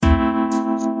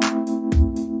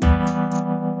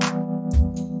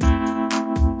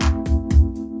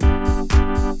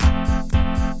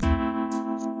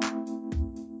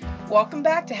Welcome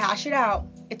back to Hash It Out.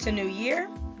 It's a new year,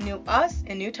 new us,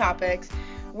 and new topics.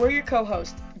 We're your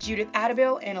co-hosts, Judith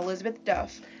Attabill and Elizabeth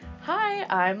Duff. Hi,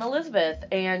 I'm Elizabeth,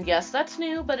 and yes, that's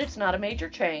new, but it's not a major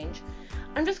change.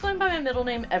 I'm just going by my middle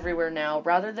name everywhere now,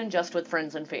 rather than just with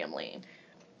friends and family.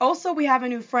 Also, we have a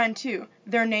new friend, too.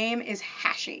 Their name is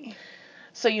Hashi.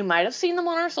 So you might have seen them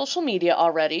on our social media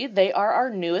already. They are our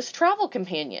newest travel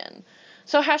companion.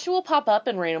 So Hashi will pop up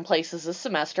in random places this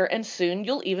semester, and soon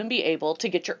you'll even be able to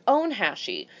get your own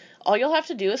Hashi. All you'll have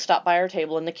to do is stop by our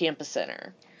table in the campus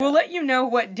center. We'll let you know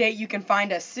what date you can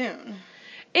find us soon.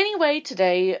 Anyway,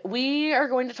 today we are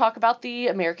going to talk about the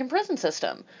American prison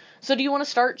system. So do you want to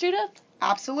start, Judith?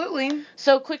 Absolutely.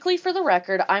 So quickly for the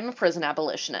record, I'm a prison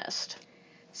abolitionist.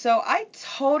 So I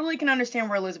totally can understand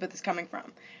where Elizabeth is coming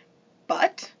from.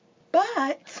 But,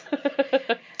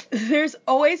 there's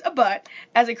always a but.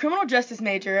 As a criminal justice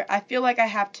major, I feel like I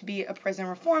have to be a prison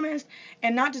reformist,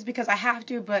 and not just because I have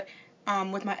to, but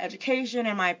with my education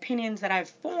and my opinions that I've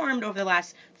formed over the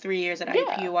last 3 years at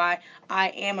IUPUI, I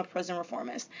am a prison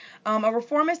reformist. A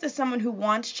reformist is someone who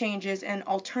wants changes and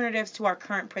alternatives to our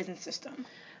current prison system.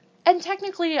 And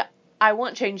technically, I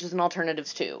want changes and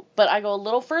alternatives too, but I go a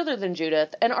little further than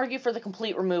Judith and argue for the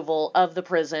complete removal of the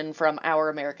prison from our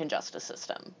American justice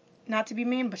system. Not to be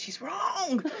mean, but she's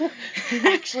wrong.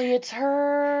 Actually, it's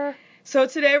her. So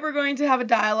today we're going to have a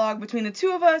dialogue between the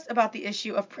two of us about the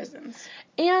issue of prisons.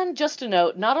 And just a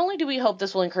note, not only do we hope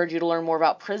this will encourage you to learn more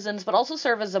about prisons, but also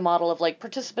serve as a model of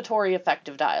participatory,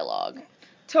 effective dialogue.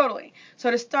 Totally.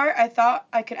 So to start, I thought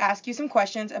I could ask you some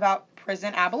questions about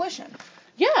prison abolition.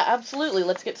 Yeah, absolutely.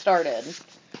 Let's get started.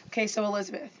 Okay, so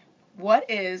Elizabeth, what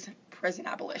is prison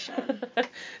abolition?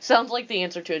 Sounds like the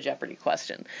answer to a Jeopardy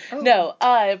question. Oh.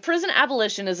 No, prison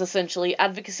abolition is essentially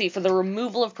advocacy for the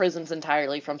removal of prisons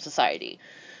entirely from society.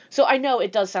 So I know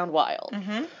it does sound wild,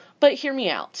 but hear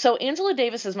me out. So Angela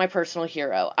Davis is my personal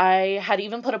hero. I had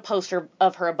even put a poster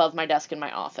of her above my desk in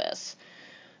my office.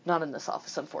 Not in this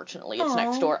office, unfortunately. It's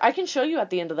next door. I can show you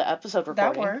at the end of the episode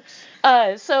recording. That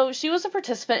works. So she was a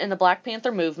participant in the Black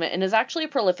Panther movement and is actually a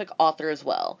prolific author as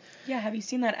well. Yeah, have you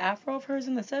seen that afro of hers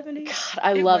in the 70s? God,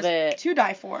 I love it. To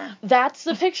die for. That's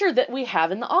the picture that we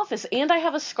have in the office. And I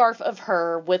have a scarf of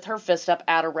her with her fist up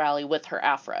at a rally with her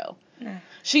afro. Nah.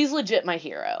 She's legit my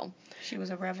hero. She was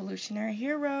a revolutionary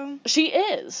hero. She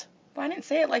is. Well, I didn't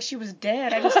say it like she was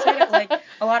dead. I just said it like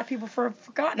a lot of people have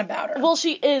forgotten about her. Well,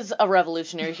 she is a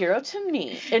revolutionary hero to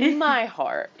me, in my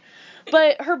heart.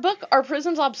 But her book, Are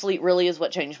Prisons Obsolete, really is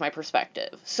what changed my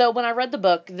perspective. So when I read the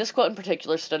book, this quote in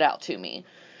particular stood out to me.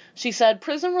 She said,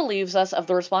 "Prison relieves us of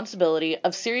the responsibility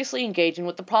of seriously engaging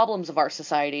with the problems of our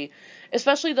society,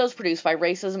 especially those produced by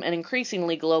racism and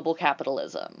increasingly global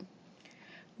capitalism."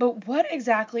 But what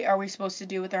exactly are we supposed to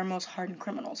do with our most hardened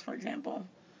criminals, for example?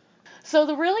 So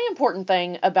the really important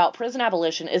thing about prison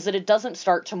abolition is that it doesn't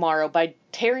start tomorrow by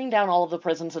tearing down all of the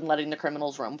prisons and letting the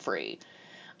criminals roam free.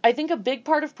 I think a big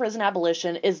part of prison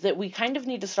abolition is that we kind of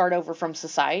need to start over from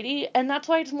society, and that's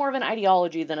why it's more of an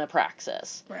ideology than a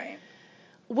praxis. Right.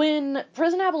 When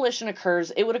prison abolition occurs,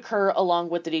 it would occur along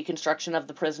with the deconstruction of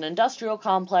the prison industrial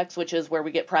complex, which is where we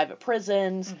get private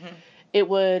prisons. It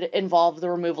would involve the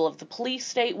removal of the police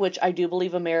state, which I do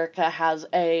believe America has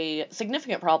a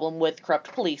significant problem with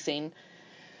corrupt policing.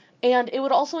 And it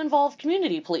would also involve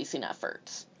community policing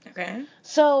efforts. Okay.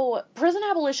 So prison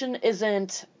abolition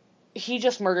isn't, he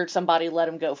just murdered somebody, let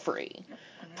him go free.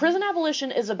 Prison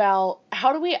abolition is about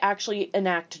how do we actually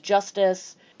enact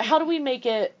justice? How do we make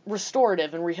it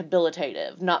restorative and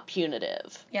rehabilitative, not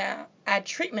punitive? Yeah, add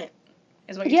treatment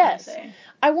is what you're trying to say.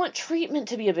 I want treatment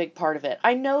to be a big part of it.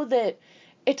 I know that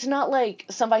it's not like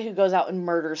somebody who goes out and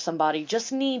murders somebody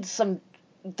just needs some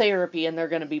therapy and they're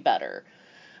going to be better.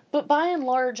 But by and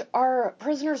large, our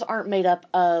prisoners aren't made up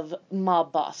of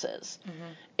mob bosses.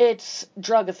 It's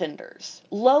drug offenders,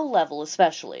 low level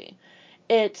especially.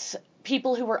 It's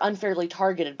people who were unfairly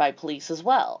targeted by police as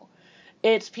well.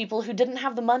 It's people who didn't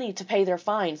have the money to pay their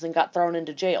fines and got thrown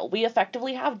into jail. We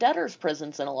effectively have debtors'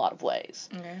 prisons in a lot of ways.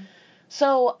 Okay.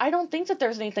 So I don't think that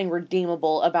there's anything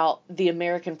redeemable about the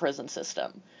American prison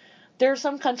system. There are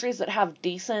some countries that have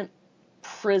decent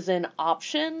prison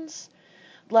options.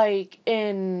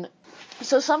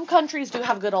 So some countries do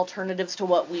have good alternatives to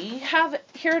what we have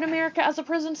here in America as a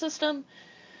prison system.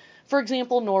 For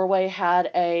example, Norway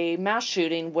had a mass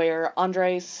shooting where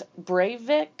Andres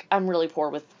Breivik, I'm really poor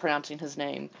with pronouncing his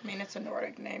name. I mean, it's a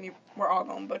Nordic name. We're all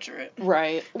going to butcher it.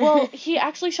 Right. Well, he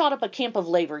actually shot up a camp of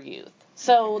labor youth.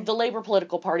 So the Labor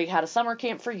political party had a summer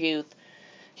camp for youth.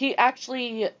 He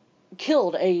actually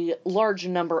killed a large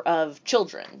number of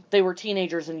children. They were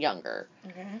teenagers and younger.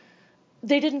 Okay.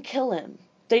 They didn't kill him.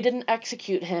 They didn't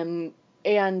execute him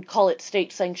and call it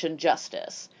state-sanctioned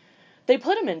justice. They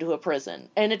put him into a prison,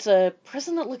 and it's a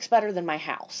prison that looks better than my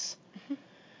house.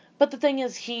 But the thing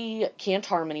is, he can't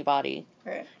harm anybody.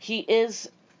 Right. He is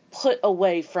put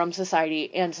away from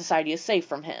society, and society is safe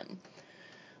from him.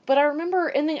 But I remember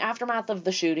in the aftermath of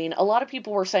the shooting, a lot of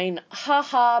people were saying,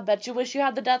 haha, bet you wish you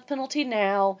had the death penalty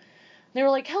now. They were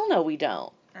like, hell no, we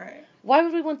don't. Right. Why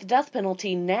would we want the death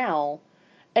penalty now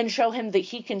and show him that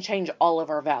he can change all of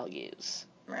our values?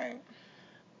 Right.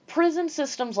 Prison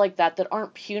systems like that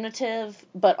aren't punitive,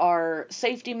 but are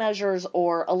safety measures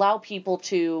or allow people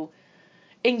to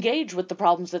engage with the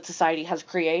problems that society has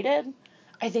created,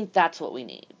 I think that's what we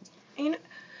need. And,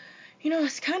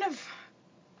 it's kind of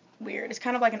weird. It's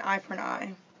kind of like an eye for an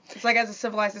eye. It's like as a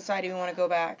civilized society, we want to go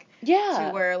back to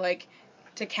where, like,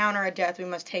 to counter a death, we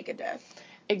must take a death.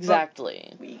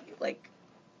 Exactly. But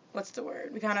what's the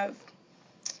word? We kind of...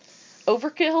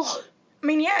 Overkill? I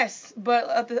mean, yes, but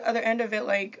at the other end of it,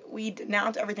 like, we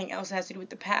denounce everything else that has to do with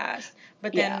the past.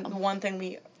 But then the one thing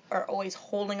we are always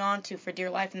holding on to for dear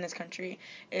life in this country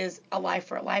is a life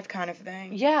for a life kind of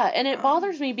thing. Yeah, and it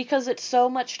bothers me because it's so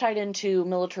much tied into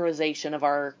militarization of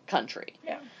our country.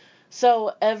 Yeah.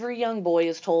 So every young boy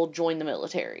is told, join the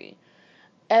military.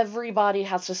 Everybody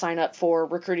has to sign up for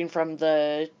recruiting from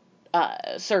the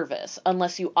service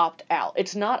unless you opt out.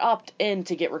 It's not opt in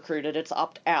to get recruited, it's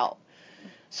opt out.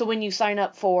 So when you sign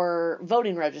up for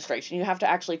voting registration, you have to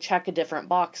actually check a different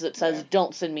box that says,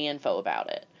 don't send me info about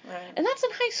it. Right. And that's in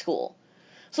high school.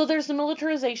 So there's the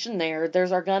militarization there,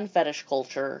 there's our gun fetish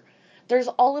culture, there's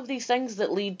all of these things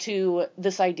that lead to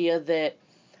this idea that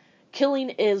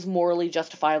killing is morally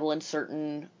justifiable in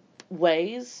certain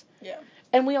ways. Yeah.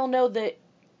 And we all know that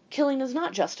killing is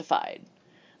not justified.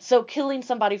 So killing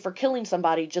somebody for killing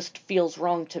somebody just feels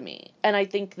wrong to me. And I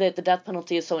think that the death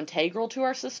penalty is so integral to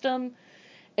our system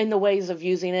in the ways of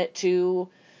using it to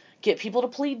get people to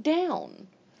plead down.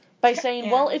 By saying,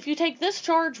 well, if you take this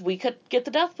charge, we could get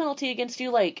the death penalty against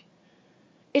you. Like,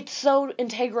 it's so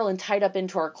integral and tied up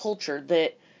into our culture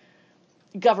that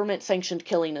government-sanctioned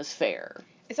killing is fair.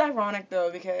 It's ironic,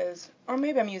 though, because... Or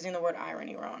maybe I'm using the word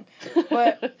irony wrong.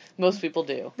 But... Most people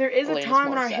do. There is a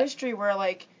time in our history where,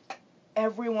 like,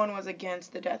 everyone was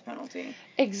against the death penalty.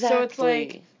 Exactly. So it's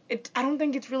like... I don't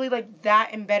think it's really, like,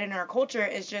 that embedded in our culture.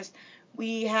 It's just...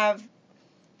 We have...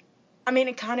 I mean,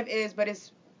 it kind of is, but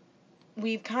it's...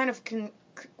 We've kind of...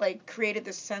 created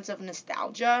this sense of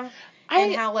nostalgia.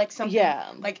 And how, like, something...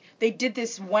 Yeah. Like, they did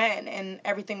this when, and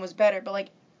everything was better. But, like...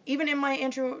 Even in my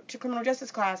intro to criminal justice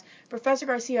class, Professor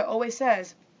Garcia always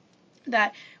says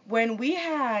that when we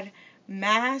had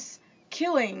mass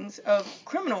killings of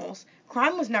criminals,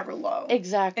 crime was never low.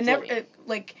 Exactly. And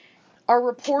our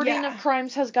reporting of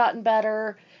crimes has gotten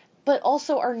better, but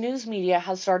also our news media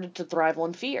has started to thrive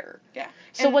on fear. Yeah.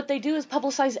 So what they do is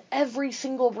publicize every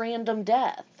single random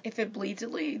death. If it bleeds,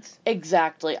 it leads.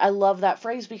 Exactly. I love that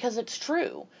phrase because it's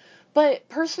true. But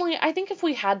personally, I think if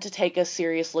we had to take a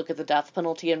serious look at the death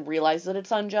penalty and realize that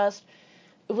it's unjust,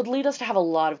 it would lead us to have a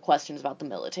lot of questions about the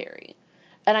military.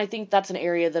 And I think that's an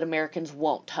area that Americans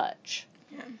won't touch.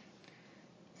 Yeah.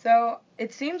 So,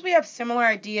 it seems we have similar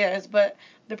ideas, but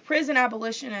the prison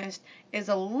abolitionist is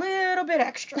a little bit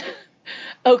extra.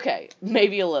 Okay,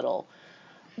 maybe a little.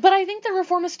 But I think the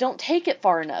reformists don't take it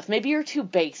far enough. Maybe you're too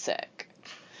basic.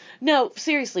 No,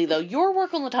 seriously though, your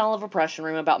work on the Tunnel of Oppression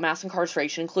Room about mass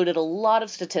incarceration included a lot of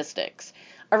statistics.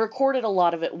 I recorded a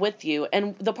lot of it with you,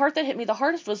 and the part that hit me the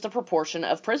hardest was the proportion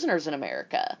of prisoners in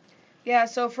America. Yeah,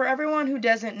 so for everyone who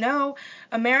doesn't know,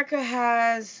 America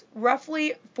has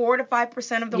roughly 4 to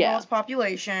 5% of the world's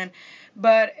population,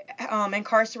 but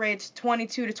incarcerates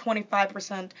 22 to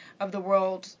 25% of the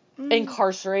world's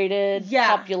incarcerated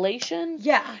population?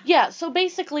 Yeah. Yeah, so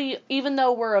basically, even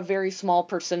though we're a very small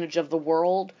percentage of the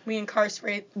world, we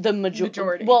incarcerate the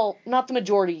majority. Well, not the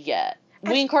majority yet.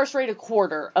 We incarcerate a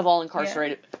quarter of all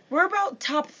incarcerated. Yeah. We're about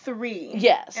top 3.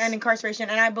 Yes. In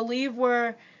incarceration, and I believe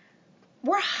we're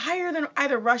higher than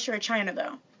either Russia or China,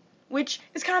 though. Which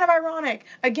is kind of ironic.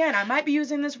 Again, I might be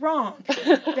using this wrong.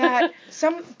 That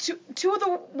two of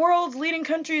the world's leading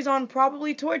countries on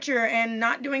probably torture and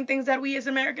not doing things that we as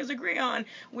Americans agree on,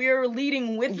 we are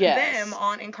leading with them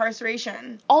on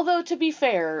incarceration. Although, to be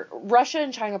fair, Russia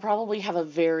and China probably have a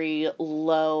very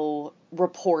low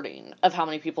reporting of how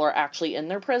many people are actually in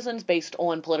their prisons based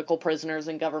on political prisoners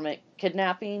and government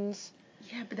kidnappings.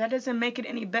 Yeah, but that doesn't make it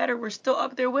any better. We're still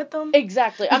up there with them.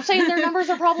 Exactly. I'm saying their numbers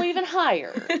are probably even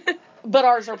higher. But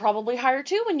ours are probably higher,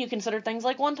 too, when you consider things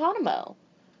like Guantanamo.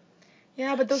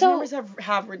 Yeah, but those numbers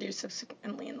have reduced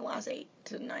significantly in the last 8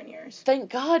 to 9 years. Thank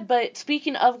God. But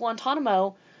speaking of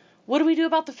Guantanamo, What do we do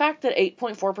about the fact that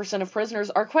 8.4% of prisoners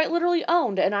are quite literally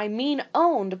owned, and I mean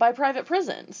owned, by private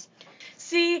prisons?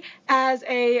 See, as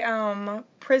a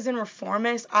prison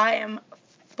reformist, I am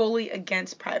fully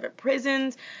against private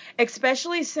prisons,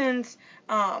 especially since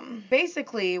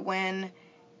basically when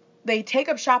they take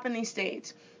up shop in these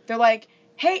states, they're like,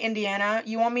 hey, Indiana,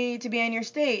 you want me to be in your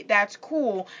state? That's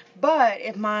cool. But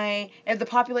if the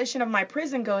population of my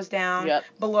prison goes down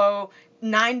below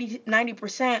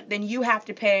 90%, then you have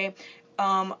to pay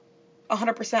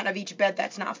 100% of each bed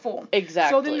that's not full.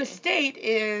 Exactly. So then the state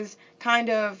is kind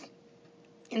of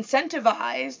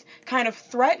incentivized, kind of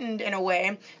threatened in a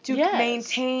way to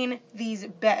maintain these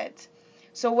beds.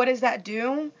 So what does that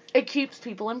do? It keeps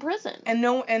people in prison.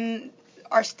 And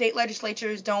our state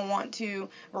legislatures don't want to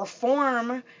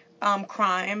reform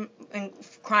crime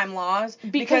laws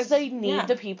because they need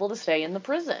the people to stay in the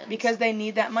prison. Because they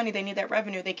need that money, they need that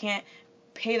revenue. They can't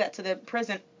pay that to the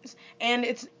prisons, and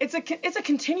it's a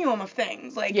continuum of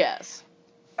things. Like, yes,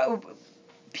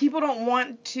 people don't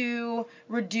want to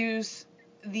reduce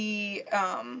the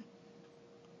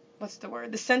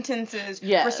the sentences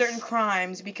for certain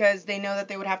crimes because they know that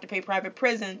they would have to pay private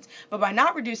prisons. But by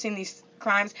not reducing these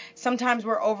crimes, sometimes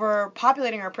we're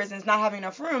overpopulating our prisons, not having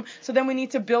enough room, so then we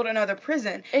need to build another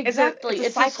prison. Exactly. It's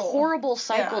a cycle. This horrible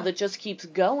cycle that just keeps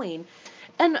going.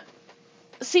 And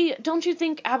see, don't you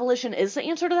think abolition is the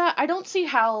answer to that? I don't see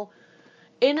how,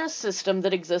 in a system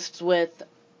that exists with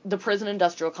the prison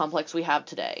industrial complex we have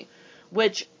today,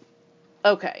 which,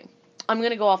 okay, I'm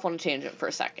going to go off on a tangent for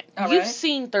a second. You've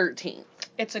seen 13th.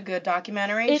 It's a good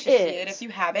documentary. You should see it if you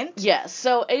haven't. Yes.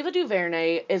 So Ava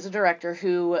DuVernay is a director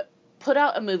who put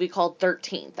out a movie called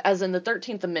 13th, as in the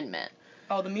 13th Amendment.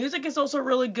 Oh, the music is also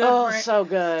really good. Oh, so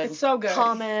good. It's so good.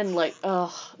 Common,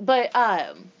 But,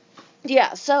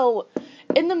 yeah, so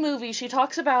in the movie, she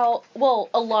talks about, well,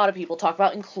 a lot of people talk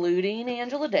about, including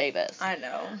Angela Davis. I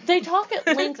know. They talk at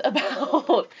length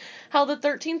about how the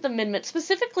 13th Amendment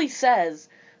specifically says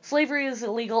slavery is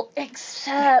illegal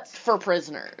except for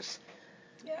prisoners.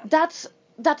 Yeah.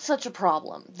 That's such a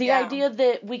problem. The idea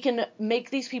that we can make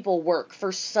these people work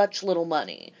for such little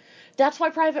money. That's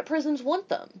why private prisons want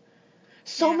them.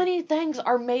 So many things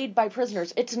are made by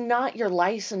prisoners. It's not your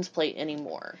license plate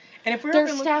anymore. And if they're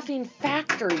staffing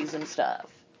factories and stuff.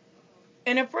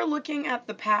 And if we're looking at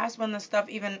the past when the stuff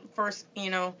even first,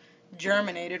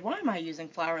 germinated. Why am I using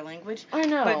flower language? I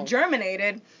know. But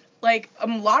germinated, like, a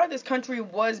lot of this country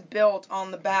was built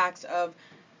on the backs of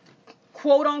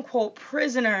quote-unquote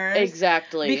prisoners.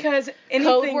 Exactly. Because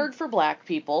anything... Code word for black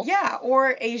people. Yeah,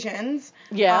 or Asians.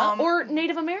 Yeah, or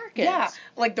Native Americans. Yeah,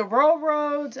 like the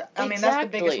railroads. I mean, that's the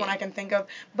biggest one I can think of.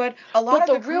 But a lot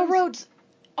of the railroads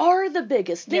are the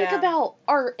biggest. Think about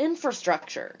our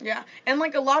infrastructure. Yeah, and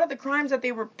like a lot of the crimes that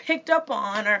they were picked up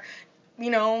on or,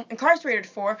 incarcerated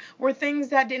for were things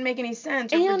that didn't make any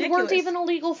sense or ridiculous. And weren't even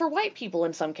illegal for white people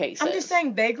in some cases. I'm just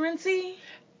saying vagrancy.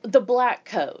 The black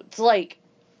codes, like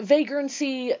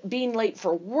vagrancy, being late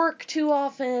for work too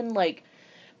often,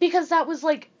 because that was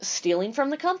stealing from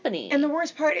the company. And the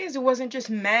worst part is it wasn't just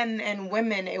men and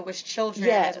women, it was children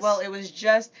as well. It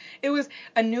was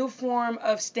a new form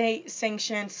of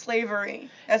state-sanctioned slavery.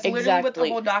 That's literally what the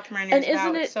whole documentary is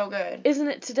about. It's so good. Isn't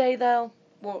it today, though?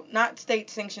 Well, not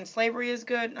state-sanctioned slavery is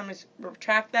good. I'm going to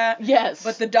retract that. Yes.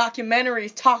 But the documentary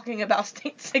is talking about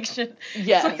state-sanctioned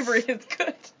slavery is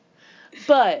good.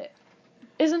 But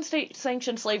isn't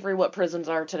state-sanctioned slavery what prisons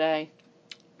are today?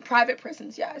 Private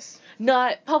prisons, yes.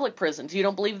 Not public prisons. You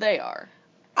don't believe they are?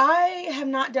 I have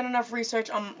not done enough research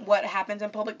on what happens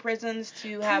in public prisons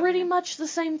to have... Pretty much the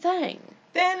same thing.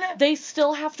 Then... They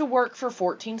still have to work for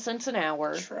 14 cents an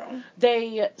hour. True.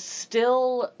 They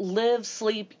still live,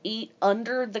 sleep, eat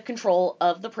under the control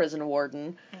of the prison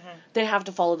warden. Mm-hmm. They have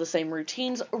to follow the same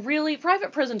routines. Really,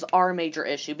 private prisons are a major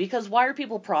issue because why are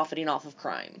people profiting off of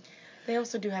crime? They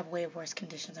also do have way worse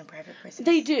conditions in private prisons.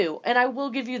 They do, and I will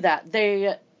give you that.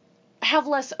 They have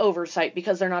less oversight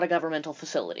because they're not a governmental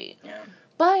facility. Yeah.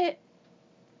 But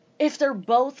if they're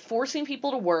both forcing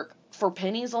people to work for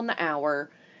pennies on the hour,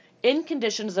 in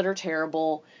conditions that are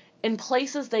terrible, in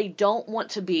places they don't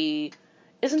want to be,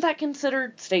 isn't that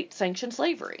considered state-sanctioned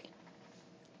slavery?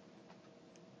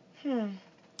 Food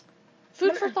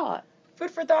for thought. Food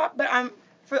for thought, but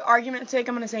for argument's sake,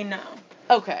 I'm going to say no.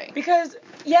 Okay. Because,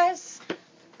 yes,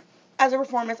 as a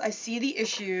reformist, I see the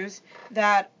issues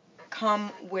that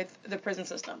come with the prison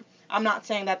system. I'm not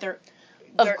saying that they're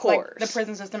of course. The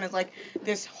prison system is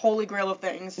this holy grail of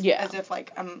things. Yeah. As if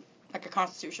I'm a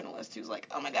constitutionalist who's like,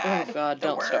 oh my God. Oh God,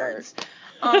 don't words.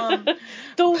 start.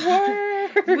 The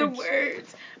words. The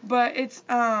words. But it's,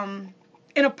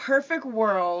 in a perfect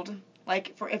world,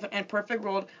 Like, if in a perfect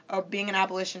world, being an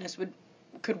abolitionist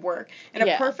could work. In a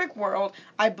Yeah. perfect world,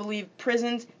 I believe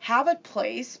prisons have a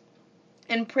place,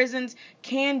 and prisons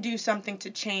can do something to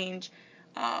change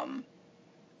and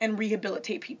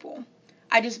rehabilitate people.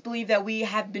 I just believe that we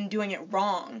have been doing it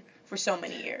wrong for so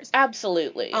many years.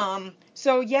 Absolutely.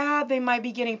 So yeah, they might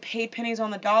be getting paid pennies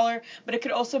on the dollar, but it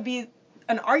could also be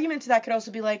an argument to that could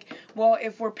also be like, well,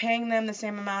 if we're paying them the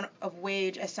same amount of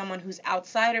wage as someone who's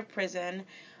outside of prison,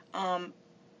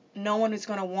 no one is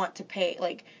going to want to pay,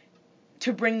 like,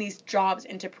 to bring these jobs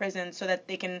into prison so that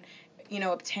they can,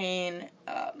 obtain,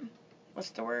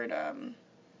 what's the word,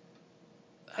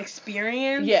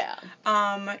 experience. Yeah.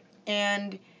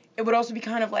 And it would also be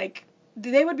kind of like,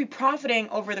 they would be profiting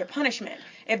over their punishment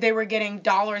if they were getting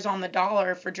dollars on the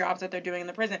dollar for jobs that they're doing in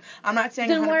the prison. I'm not saying...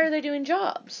 Then why are they doing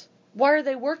jobs? Why are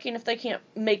they working if they can't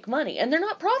make money? And they're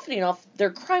not profiting off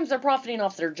their crimes, they're profiting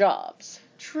off their jobs.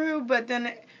 True, but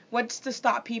then what's to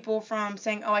stop people from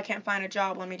saying, oh, I can't find a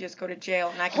job, let me just go to jail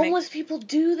and I can Homeless people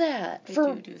do that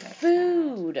for do that.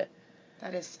 food. Sad.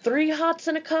 That is sad. 3 hots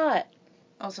and a cot.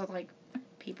 Also, like,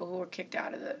 people who were kicked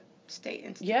out of the state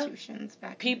institutions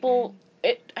back people,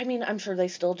 I'm sure they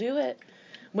still do it.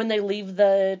 When they leave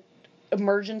the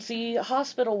emergency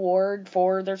hospital ward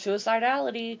for their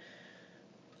suicidality.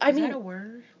 Is that a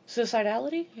word?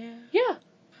 Suicidality? Yeah. Yeah.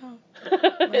 Oh.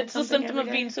 It's a symptom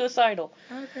of being suicidal.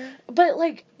 Okay. But,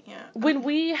 when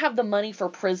we have the money for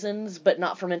prisons but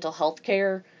not for mental health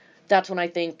care, that's when I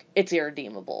think it's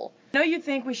irredeemable. I know you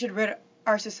think we should rid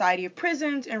our society of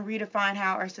prisons and redefine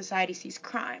how our society sees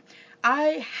crime.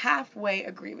 I halfway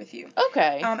agree with you.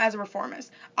 Okay. As a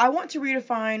reformist, I want to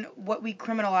redefine what we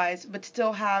criminalize, but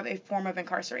still have a form of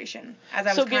incarceration. As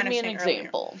I was kind of saying earlier. So give me an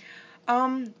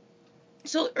example.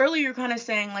 So earlier you're kind of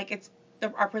saying like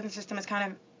our prison system is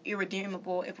kind of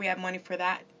irredeemable if we have money for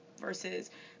that versus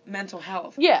mental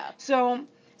health. Yeah. So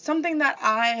something that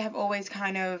I have always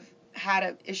kind of had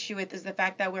an issue with is the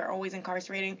fact that we're always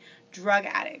incarcerating drug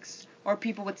addicts or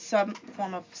people with some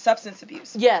form of substance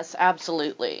abuse. Yes,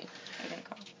 absolutely.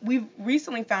 We've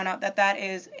recently found out that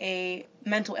is a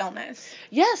mental illness.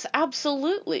 Yes,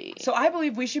 absolutely. So I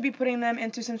believe we should be putting them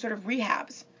into some sort of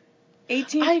rehabs.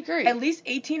 I agree. At least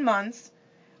 18 months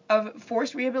of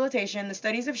forced rehabilitation. The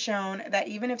studies have shown that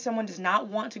even if someone does not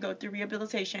want to go through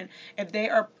rehabilitation, if they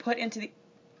are put into the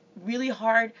really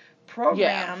hard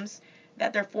programs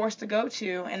that they're forced to go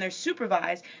to and they're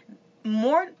supervised,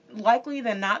 more likely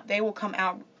than not, they will come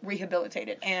out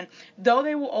rehabilitated. And though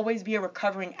they will always be a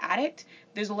recovering addict,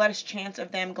 there's a less chance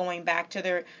of them going back to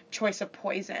their choice of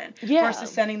poison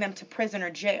versus sending them to prison or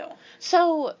jail.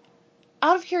 So,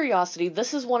 out of curiosity,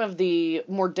 this is one of the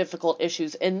more difficult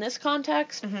issues in this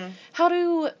context.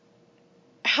 Mm-hmm.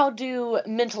 How do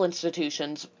mental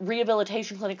institutions,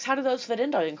 rehabilitation clinics, how do those fit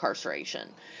into incarceration?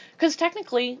 Because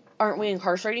technically, aren't we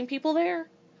incarcerating people there?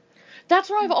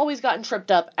 That's where I've always gotten tripped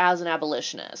up as an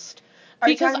abolitionist.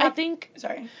 Because I think...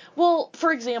 Sorry. Well,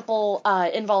 for example,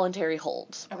 involuntary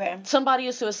holds. Okay. Somebody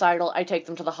is suicidal, I take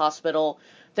them to the hospital,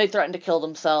 they threaten to kill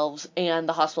themselves, and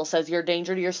the hospital says, you're a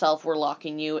danger to yourself, we're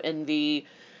locking you in the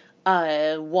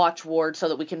watch ward so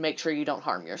that we can make sure you don't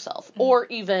harm yourself. Mm-hmm. Or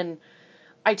even,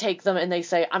 I take them and they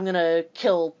say, I'm going to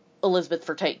kill Elizabeth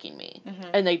for taking me. Mm-hmm.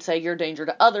 And they'd say, you're a danger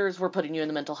to others, we're putting you in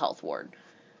the mental health ward.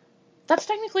 That's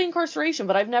technically incarceration,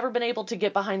 but I've never been able to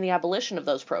get behind the abolition of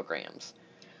those programs.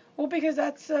 Well, because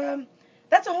that's a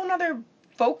whole nother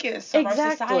focus of our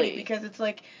society. Because it's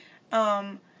like,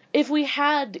 if we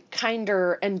had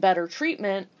kinder and better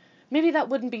treatment, maybe that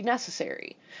wouldn't be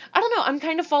necessary. I don't know. I'm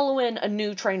kind of following a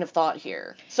new train of thought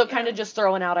here. So kind of just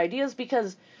throwing out ideas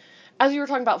because as you were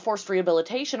talking about forced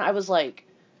rehabilitation, I was like,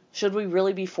 should we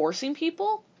really be forcing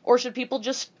people? Or should people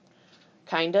just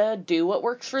kind of do what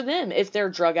works for them? If they're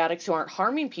drug addicts who aren't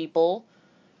harming people,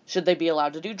 should they be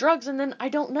allowed to do drugs? And then I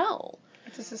don't know.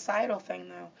 It's a societal thing,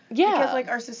 though. Yeah. Because, like,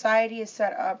 our society is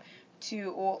set up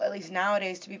to, well, at least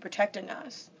nowadays, to be protecting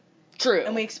us. True.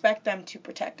 And we expect them to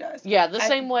protect us. Yeah, the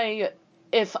same way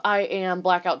if I am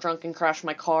blackout drunk and crash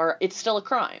my car, it's still a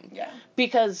crime. Yeah.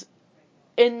 Because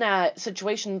in that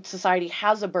situation, society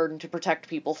has a burden to protect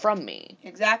people from me.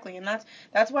 Exactly. And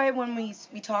that's why when we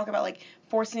talk about, like,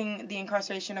 forcing the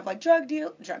incarceration of, like, drug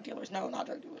dealers. No, not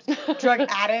drug dealers. Drug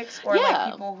addicts or,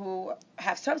 like, people who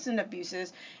have substance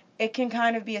abuses, it can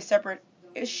kind of be a separate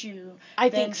issue. I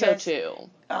think so, too.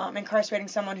 Incarcerating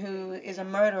someone who is a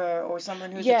murderer or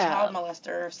someone who's a child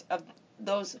molester.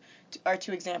 Those are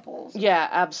two examples. Yeah,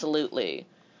 absolutely.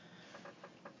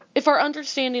 If our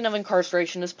understanding of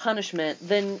incarceration is punishment,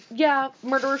 then, yeah,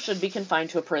 murderers should be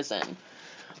confined to a prison.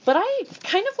 But I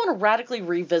kind of want to radically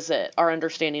revisit our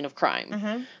understanding of crime.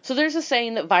 Mm-hmm. So there's a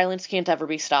saying that violence can't ever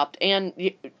be stopped, and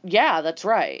yeah, that's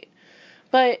right.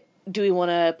 But do we want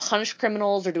to punish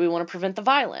criminals, or do we want to prevent the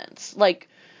violence? Like,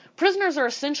 prisoners are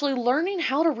essentially learning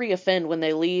how to reoffend when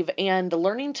they leave, and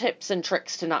learning tips and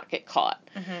tricks to not get caught.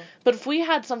 Mm-hmm. But if we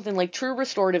had something like true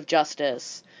restorative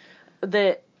justice,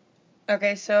 that...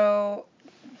 Okay, so,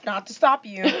 not to stop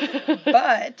you,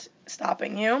 but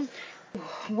stopping you,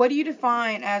 what do you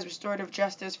define as restorative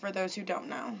justice for those who don't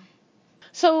know?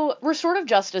 So, restorative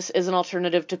justice is an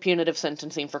alternative to punitive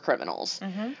sentencing for criminals.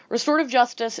 Mm-hmm. Restorative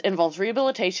justice involves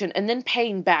rehabilitation and then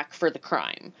paying back for the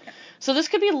crime. Yeah. So this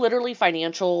could be literally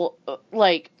financial,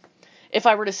 like, if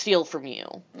I were to steal from you,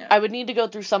 Yeah. I would need to go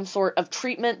through some sort of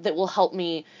treatment that will help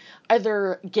me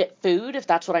either get food, if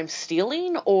that's what I'm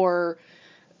stealing, or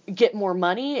get more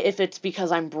money if it's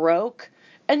because I'm broke,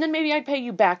 and then maybe I'd pay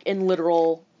you back in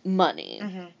literal money.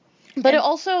 Mm-hmm. But it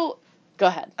also... Go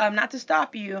ahead. Not to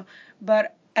stop you,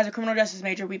 but as a criminal justice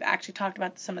major, we've actually talked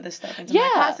about some of this stuff in some of my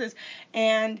classes.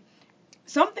 And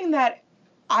something that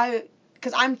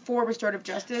because I'm for restorative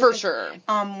justice. For sure.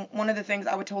 One of the things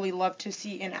I would totally love to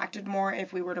see enacted more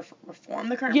if we were to reform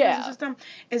the current prison system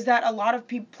is that a lot of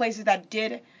places that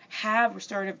did have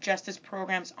restorative justice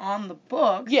programs on the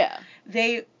books,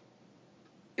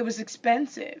 it was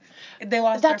expensive. They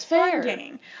lost their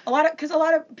funding. Fair. Because a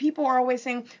lot of people are always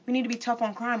saying we need to be tough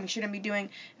on crime. We shouldn't be doing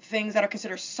things that are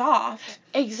considered soft.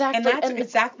 Exactly.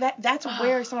 And that's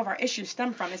where some of our issues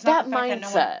stem from. It's not that the fact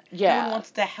mindset. that no one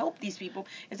wants to help these people.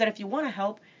 It's that if you want to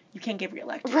help, you can't get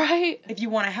reelected. Right. If you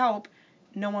want to help,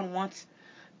 no one wants.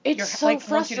 It's so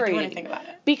frustrating. Wants you to do anything about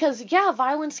it. Because, yeah,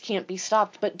 violence can't be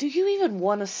stopped, but do you even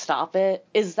want to stop it?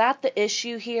 Is that the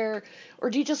issue here? Or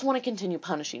do you just want to continue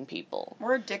punishing people?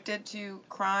 We're addicted to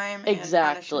crime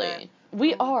Exactly. and punishment.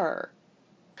 We are.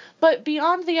 But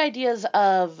beyond the ideas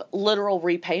of literal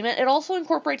repayment, it also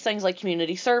incorporates things like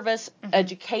community service,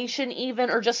 education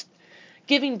even, or just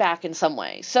giving back in some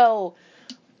way. So...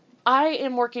 I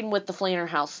am working with the Flanner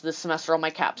House this semester on my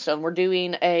capstone. We're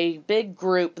doing a big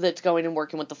group that's going and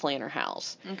working with the Flanner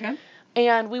House. Okay.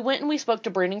 And we went and we spoke to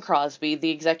Brandon Crosby,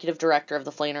 the executive director of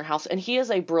the Flanner House, and he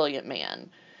is a brilliant man.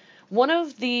 One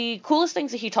of the coolest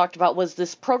things that he talked about was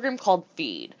this program called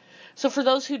Feed. So for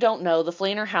those who don't know, the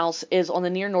Flanner House is on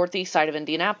the near northeast side of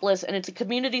Indianapolis, and it's a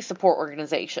community support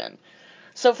organization.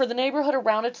 So for the neighborhood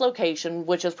around its location,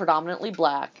 which is predominantly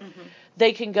black,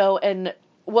 they can go and...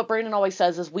 What Brandon always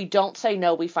says is, we don't say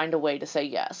no, we find a way to say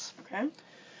yes. Okay.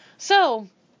 So,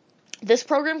 this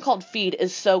program called FEED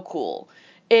is so cool.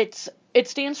 It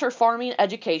stands for Farming,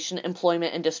 Education,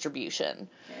 Employment, and Distribution.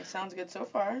 Okay, sounds good so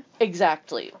far.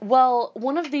 Exactly. Well,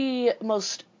 one of the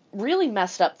most really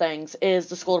messed up things is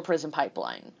the school-to-prison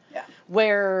pipeline. Yeah.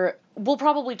 Where, we'll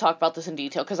probably talk about this in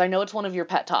detail, because I know it's one of your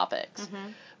pet topics.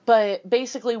 But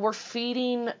basically, we're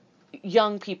feeding...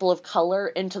 young people of color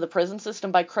into the prison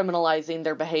system by criminalizing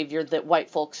their behavior that white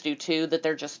folks do too, that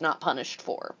they're just not punished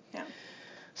for. Yeah.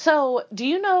 So, do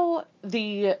you know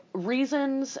the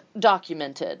reasons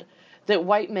documented that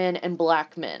white men and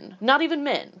black men, not even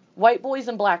men, white boys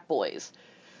and black boys,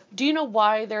 do you know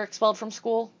why they're expelled from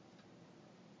school?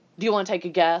 Do you want to take a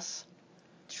guess?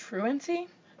 Truancy?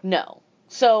 No.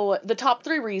 So, the top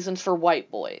 3 reasons for white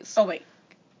boys. Oh, wait.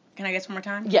 Can I guess one more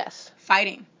time? Yes.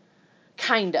 Fighting.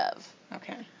 Kind of.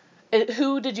 Okay.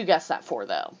 Who did you guess that for,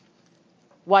 though?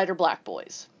 White or black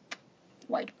boys?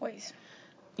 White boys.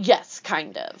 Yes,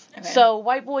 kind of. Okay. So,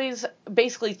 white boys,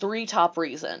 basically 3 top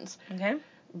reasons. Okay.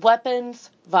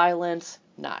 Weapons, violence,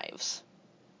 knives.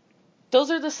 Those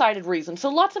are the cited reasons. So,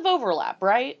 lots of overlap,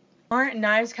 right? Aren't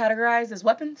knives categorized as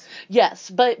weapons?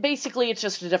 Yes, but basically it's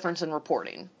just a difference in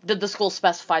reporting. Did the school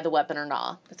specify the weapon or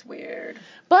not? That's weird.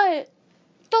 But...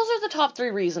 those are the top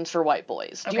 3 reasons for white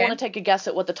boys. Do you want to take a guess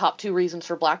at what the top 2 reasons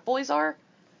for black boys are?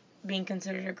 Being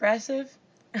considered aggressive?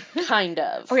 Kind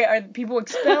of. Okay, are people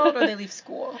expelled or they leave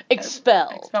school?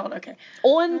 Expelled. Expelled, okay.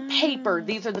 On paper,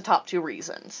 these are the top 2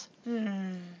 reasons.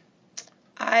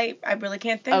 I really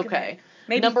can't think of it.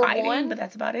 Maybe Number fighting, 1, but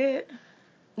that's about it.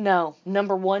 No.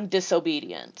 Number 1,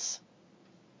 disobedience.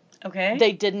 Okay.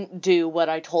 They didn't do what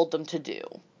I told them to do.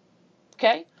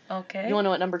 Okay? Okay. You want to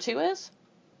know what number 2 is?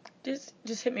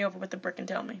 Just hit me over with the brick and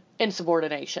tell me.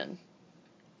 Insubordination.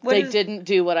 They didn't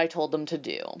do what I told them to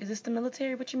do. Is this the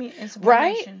military? What you mean,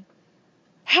 insubordination? Right?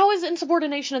 How is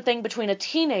insubordination a thing between a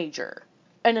teenager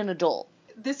and an adult?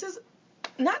 This is,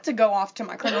 not to go off to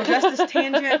my criminal justice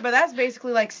tangent, but that's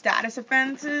basically like status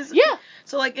offenses. Yeah.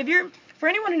 So like for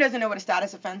anyone who doesn't know what a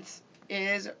status offense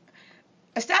is,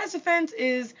 a status offense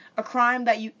is a crime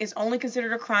that is only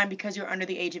considered a crime because you're under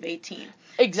the age of 18.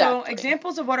 Exactly. So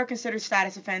examples of what are considered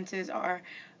status offenses are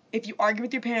if you argue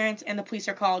with your parents and the police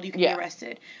are called, you can Yeah. be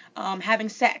arrested. Having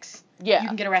sex, Yeah. you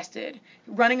can get arrested.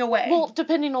 Running away. Well,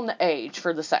 depending on the age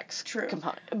for the sex True.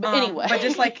 component. But anyway. But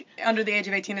just like under the age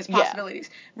of 18, there's possibilities.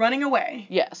 Running away.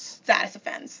 Yes. Status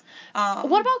offense.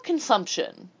 What about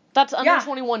consumption? That's under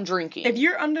 21 drinking. If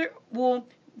you're under, well,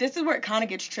 this is where it kind of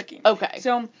gets tricky. Okay.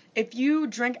 So if you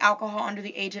drink alcohol under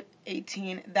the age of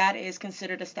 18, that is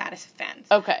considered a status offense.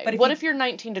 Okay. But if you're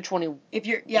 19 to 20? If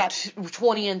you're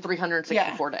 20 and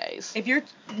 364 days. If you're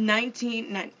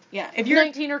 19, if you're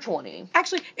 19 or 20.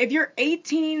 Actually, if you're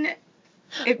 18,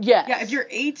 if you're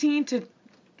 18 to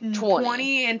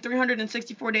 20 and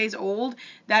 364 days old,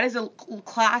 that is a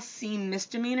Class C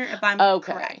misdemeanor, if I'm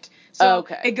correct. So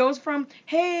it goes from,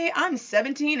 hey, I'm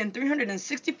 17 and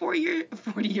 364 days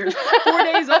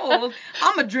old.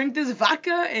 I'm going to drink this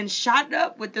vodka and shot it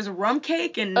up with this rum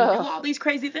cake and do all these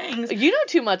crazy things. You know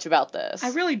too much about this. I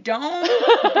really don't,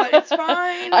 but it's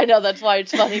fine. I know, that's why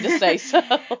it's funny to say so.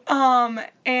 And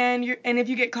if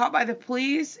you get caught by the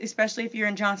police, especially if you're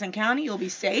in Johnson County, you'll be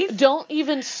safe. Don't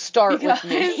even start with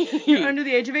me. You're under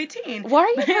the age of 18. Why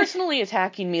are you personally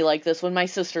attacking me like this when my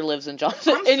sister lives in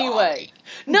Johnson? I'm sorry.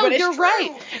 No, but you're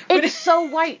right. It's so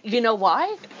white. You know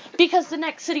why? Because the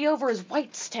next city over is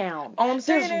Whitestown. All I'm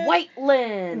saying There's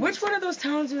Whiteland. Which one of those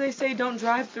towns do they say don't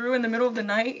drive through in the middle of the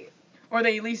night? Or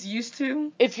they at least used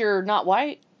to? If you're not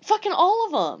white? Fucking all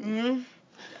of them. Mm-hmm.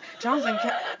 Johnson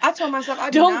County. I told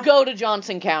myself don't go to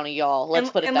Johnson County, y'all. Let's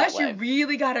put it that way. Unless you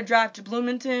really gotta drive to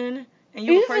Bloomington. And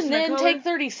you even then, take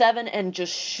 37 and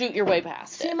just shoot your way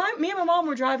past it. See, me and my mom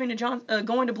were driving to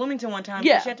going to Bloomington one time.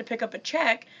 Yeah. She had to pick up a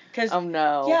check. Oh,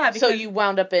 no. Yeah, so you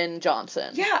wound up in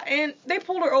Johnson. Yeah, and they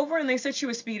pulled her over and they said she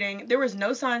was speeding. There was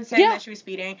no sign saying that she was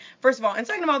speeding. First of all. And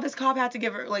second of all, this cop had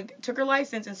to took her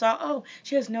license and saw,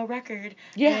 she has no record.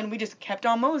 Yeah. And we just kept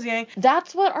on moseying.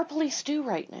 That's what our police do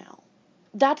right now.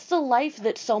 That's the life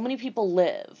that so many people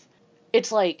live.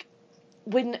 It's like,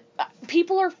 when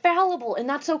people are fallible, and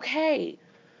that's okay.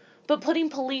 But putting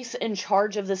police in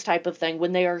charge of this type of thing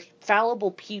when they are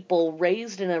fallible people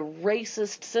raised in a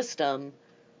racist system,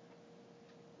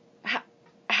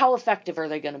 how effective are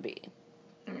they going to be?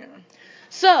 Yeah.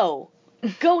 So,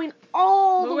 going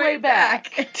all the way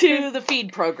back to the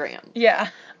feed program. Yeah.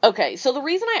 Okay, so the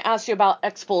reason I asked you about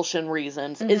expulsion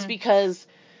reasons is because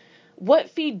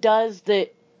what feed does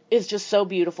that is just so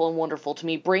beautiful and wonderful to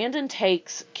me. Brandon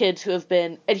takes kids who have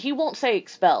been, and he won't say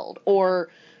expelled or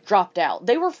dropped out.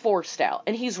 They were forced out,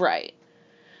 and he's right.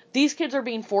 These kids are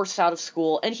being forced out of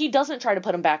school, and he doesn't try to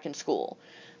put them back in school.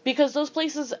 Because those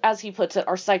places, as he puts it,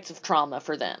 are sites of trauma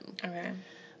for them. Okay.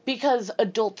 Because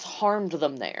adults harmed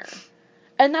them there.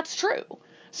 And that's true.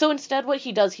 So instead what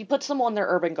he does, he puts them on their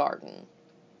urban garden.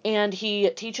 And he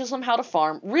teaches them how to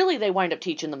farm. Really, they wind up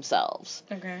teaching themselves.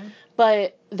 Okay.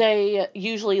 But they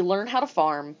usually learn how to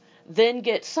farm, then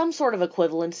get some sort of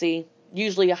equivalency,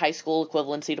 usually a high school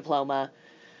equivalency diploma.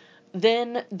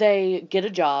 Then they get a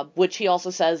job, which he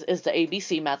also says is the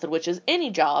ABC method, which is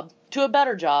any job to a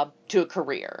better job to a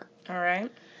career. All right.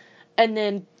 And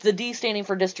then the D standing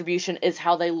for distribution is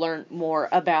how they learn more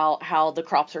about how the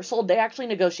crops are sold. They actually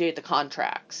negotiate the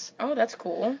contracts. Oh, that's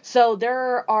cool. So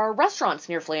there are restaurants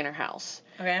near Flanner House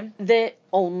that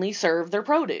only serve their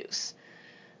produce.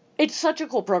 It's such a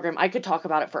cool program. I could talk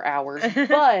about it for hours.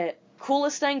 But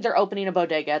coolest thing, they're opening a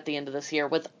bodega at the end of this year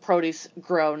with produce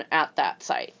grown at that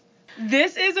site.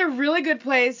 This is a really good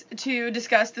place to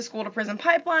discuss the school-to-prison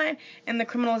pipeline and the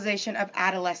criminalization of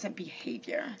adolescent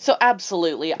behavior. So,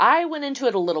 absolutely. I went into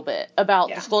it a little bit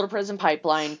about the school-to-prison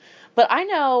pipeline, but I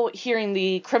know hearing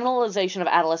the criminalization of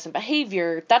adolescent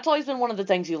behavior, that's always been one of the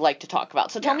things you like to talk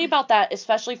about. So, tell me about that,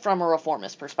 especially from a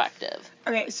reformist perspective.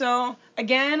 Okay, so,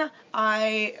 again,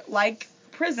 I like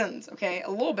prisons, a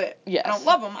little bit. Yes. I don't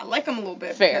love them. I like them a little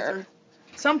bit. Fair.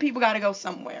 Some people got to go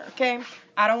somewhere, okay?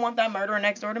 I don't want that murderer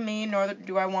next door to me, nor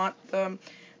do I want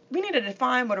we need to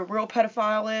define what a real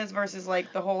pedophile is versus,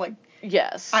 the whole,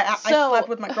 Yes. I slept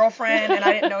with my girlfriend, and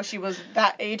I didn't know she was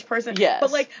that age person. Yes.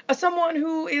 But, someone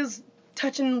who is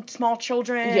touching small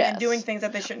children and doing things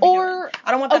that they shouldn't be doing.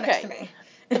 I don't want that next to me.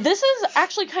 This is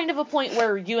actually kind of a point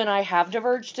where you and I have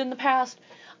diverged in the past.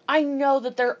 I know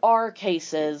that there are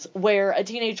cases where a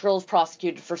teenage girl is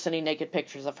prosecuted for sending naked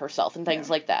pictures of herself and things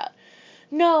like that.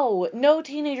 No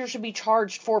teenager should be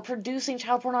charged for producing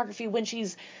child pornography when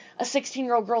she's a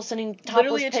 16-year-old girl sending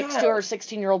topless pics to her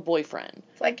 16-year-old boyfriend.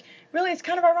 It's really, it's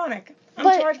kind of ironic.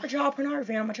 I'm charged for child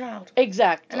pornography and I'm a child.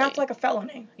 Exactly. And that's a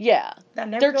felony. Yeah. That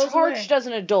never goes away. They're charged as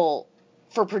an adult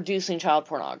for producing child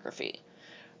pornography.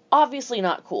 Obviously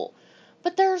not cool.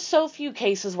 But there are so few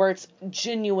cases where it's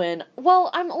genuine. Well,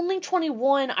 I'm only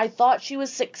 21. I thought she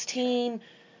was 16.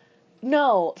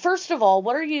 No. First of all,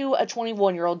 what are you, a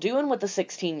 21-year-old, doing with a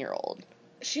 16-year-old?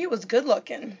 She was good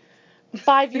looking.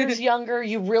 5 years younger,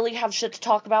 you really have shit to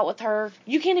talk about with her?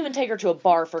 You can't even take her to a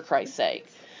bar, for Christ's sake.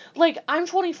 Like, I'm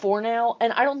 24 now,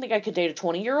 and I don't think I could date a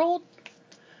 20-year-old.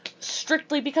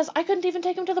 Strictly because I couldn't even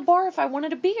take him to the bar if I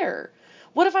wanted a beer.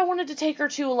 What if I wanted to take her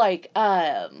to, like,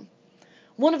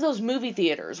 one of those movie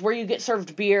theaters where you get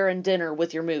served beer and dinner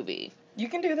with your movie? You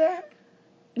can do that?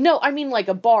 No, I mean, like,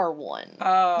 a bar one.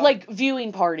 Oh. Like,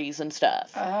 viewing parties and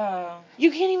stuff. Oh.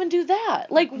 You can't even do that.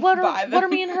 Like, what are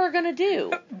me and her gonna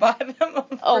do? Buy them a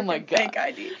Oh my God. fake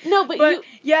ID. No, but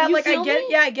you like, feel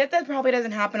I get that probably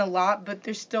doesn't happen a lot, but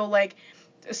there's still, like,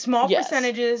 small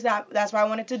percentages. That's why I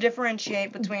wanted to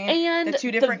differentiate between and the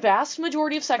two different the vast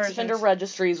majority of sex offender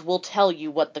registries will tell you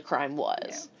what the crime was.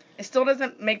 Yeah. It still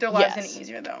doesn't make their lives any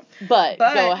easier, though. But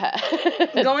go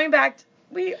ahead. Going back to,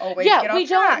 we always get off track. We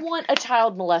don't want a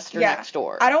child molester next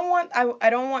door. I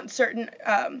don't want certain,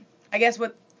 I guess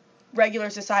what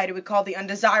regular society would call the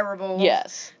undesirables.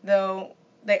 Yes. Though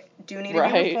they do need to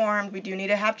be reformed. We do need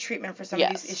to have treatment for some of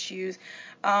these issues.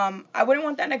 I wouldn't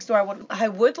want that next door. I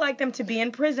would like them to be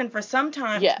in prison for some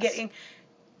time, getting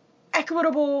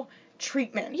equitable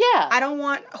treatment. Yeah. I don't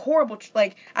want horrible,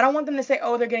 I don't want them to say,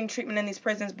 oh, they're getting treatment in these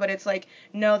prisons, but it's like,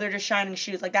 no, they're just shining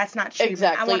shoes. Like, that's not treatment.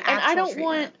 Exactly. I want actual I don't treatment.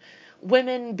 want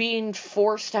women being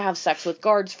forced to have sex with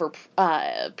guards for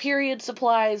period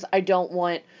supplies. I don't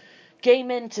want gay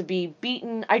men to be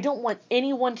beaten. I don't want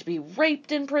anyone to be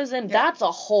raped in prison. Yeah. That's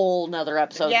a whole nother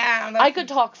episode. Yeah. I could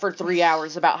talk for 3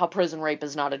 hours about how prison rape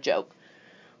is not a joke.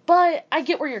 But I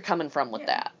get where you're coming from with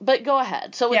that. But go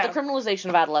ahead. So with the criminalization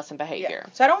of adolescent behavior.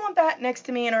 So I don't want that next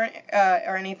to me or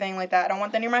anything like that. I don't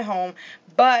want that near my home.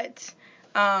 But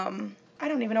I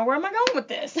don't even know where am I going with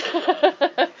this.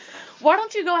 Why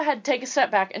don't you go ahead, take a step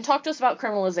back, and talk to us about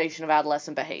criminalization of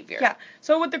adolescent behavior? Yeah.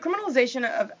 So with the criminalization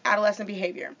of adolescent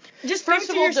behavior, just first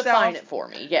think of all, yourself, define it for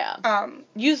me. Yeah.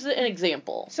 Use an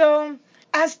example. So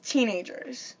as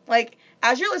teenagers, like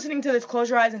as you're listening to this, close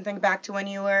your eyes and think back to when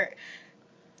you were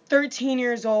 13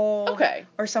 years old,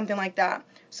 or something like that.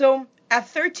 So at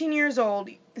 13 years old,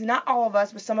 not all of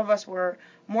us, but some of us were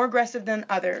more aggressive than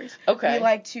others. Okay. We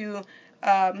like to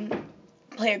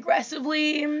play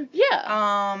aggressively. Yeah.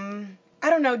 I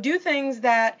don't know, do things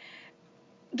that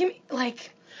give me,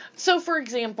 like... So, for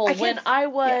example, when I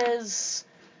was...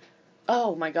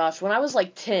 Oh, my gosh. When I was,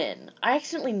 like, 10, I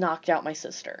accidentally knocked out my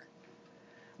sister.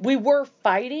 We were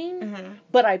fighting,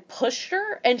 but I pushed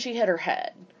her, and she hit her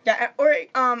head. Yeah, or,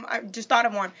 I just thought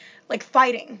of one. Like,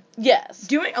 fighting. Yes.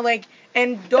 Doing, like,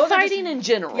 and those fighting in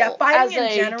general. Yeah, fighting in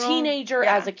general. As a teenager,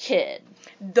 as a kid.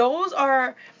 Those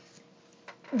are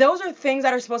things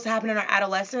that are supposed to happen in our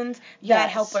adolescence that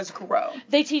help us grow.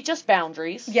 They teach us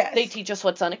boundaries. Yes. They teach us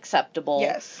what's unacceptable.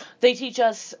 Yes. They teach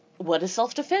us what is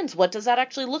self-defense. What does that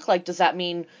actually look like? Does that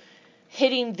mean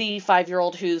hitting the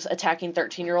 5-year-old who's attacking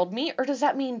 13-year-old me? Or does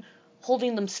that mean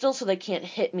holding them still so they can't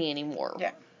hit me anymore?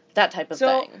 Yeah. That type of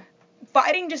thing.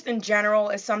 Fighting just in general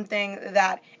is something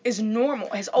that is normal.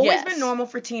 Has always been normal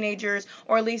for teenagers,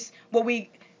 or at least what we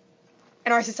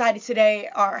in our society today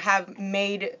have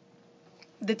made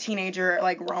the teenager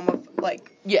like realm of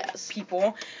like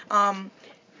people,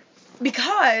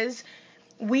 because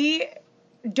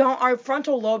our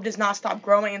frontal lobe does not stop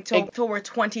growing until we're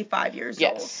 25 years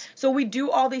old. So we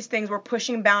do all these things. We're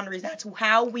pushing boundaries. That's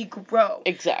how we grow.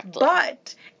 Exactly.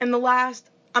 But in the last,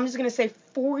 I'm just gonna say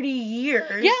 40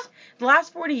 years. Yeah. The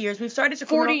last 40 years, we've started to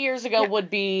 40 years ago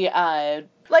would be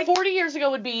 40 years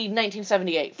ago would be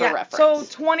 1978 for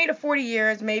reference. So 20 to 40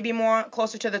 years, maybe more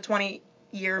closer to the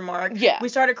 20-year mark. Yeah. We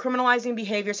started criminalizing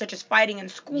behavior such as fighting in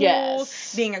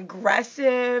schools, being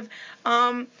aggressive.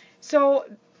 So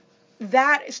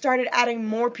that started adding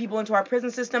more people into our prison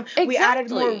system. Exactly. We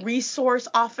added more resource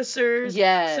officers.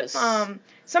 Yes.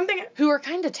 Something who are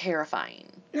kind of terrifying.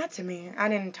 Not to me. I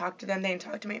didn't talk to them. They didn't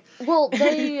talk to me. Well,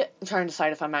 I'm trying to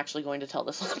decide if I'm actually going to tell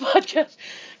this on the podcast.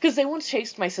 Because they once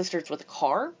chased my sisters with a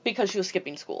car because she was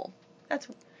skipping school.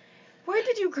 Where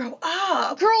did you grow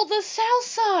up? Girl, the South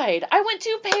Side. I went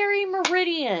to Perry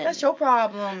Meridian. That's your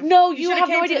problem. No, you have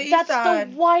no idea. That's the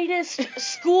whitest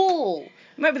school.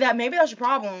 Maybe that's your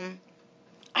problem.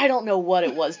 I don't know what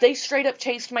it was. They straight up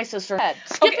chased my sister.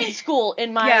 Skipping school,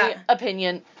 in my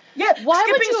opinion. Yeah. Why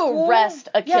would you arrest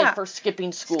a kid for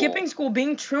skipping school? Skipping school,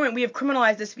 being truant, we have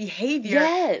criminalized this behavior.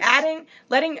 Yes.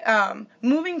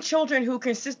 Moving children who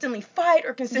consistently fight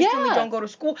or consistently don't go to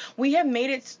school. We have made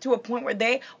it to a point where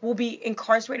they will be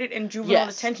incarcerated in juvenile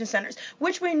detention centers,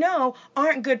 which we know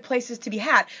aren't good places to be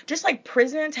had. Just like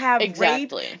prisons have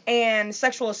rape and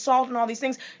sexual assault and all these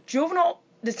things, juvenile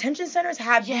detention centers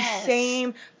have Yes. these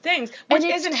same things, which and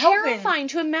it's isn't terrifying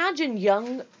to imagine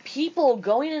young people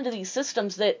going into these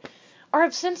systems that are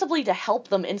ostensibly to help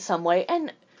them in some way,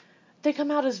 and they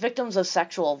come out as victims of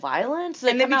sexual violence.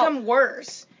 And they become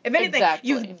worse. If anything,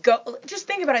 Exactly. just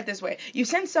think about it this way. You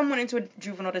send someone into a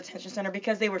juvenile detention center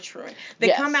because they were truant. They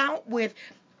come out with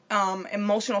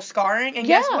emotional scarring, and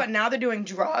guess what? Now they're doing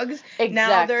drugs. Exactly.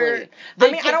 Now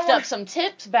they picked up some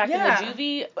tips back in the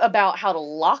juvie about how to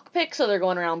lockpick, so they're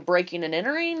going around breaking and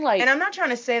entering. And I'm not trying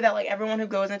to say that, like, everyone who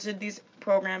goes into these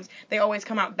programs, they always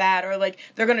come out bad, or, like,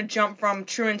 they're going to jump from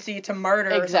truancy to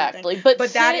murder or something. But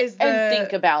that is and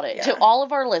think about it. To all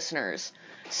of our listeners,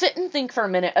 sit and think for a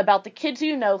minute about the kids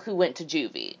you know who went to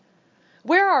juvie.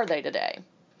 Where are they today?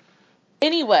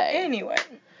 Anyway.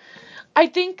 I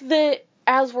think that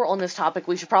as we're on this topic,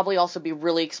 we should probably also be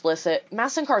really explicit.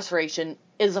 Mass incarceration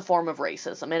is a form of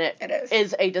racism, and it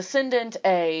is a descendant,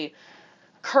 a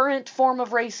current form of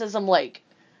racism. Like,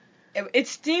 it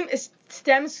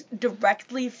stems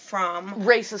directly from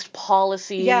racist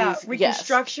policies. Yeah,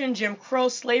 Reconstruction, Jim Crow,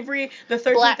 slavery, the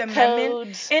 13th Black Amendment.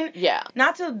 Codes. And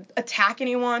not to attack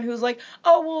anyone who's like,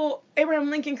 oh, well,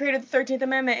 Abraham Lincoln created the 13th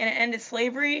Amendment and it ended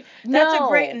slavery. That's a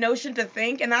great notion to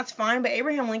think, and that's fine, but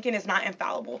Abraham Lincoln is not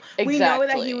infallible. We know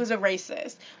that he was a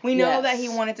racist. We know that he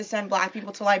wanted to send black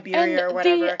people to Liberia or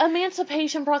whatever. The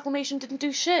Emancipation Proclamation didn't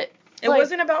do shit. It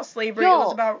wasn't about slavery. It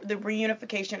was about the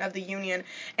reunification of the Union.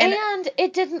 And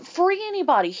it didn't free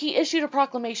anybody. He issued a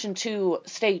proclamation to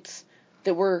states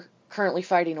that were currently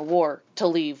fighting a war to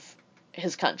leave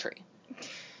his country.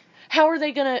 How's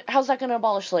that gonna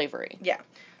abolish slavery? Yeah.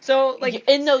 So, like,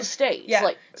 in those states.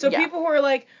 Yeah. People who are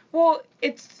like, well,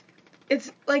 it's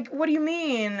like, what do you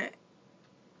mean?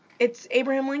 It's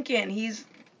Abraham Lincoln. He's,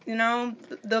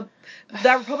 the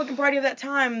Republican Party of that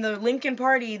time, the Lincoln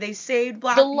Party, they saved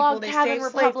black people, they saved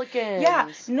Republicans. Yeah,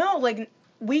 no, like,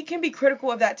 we can be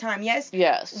critical of that time.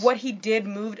 Yes. What he did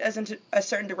moved us into a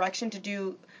certain direction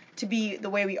to be the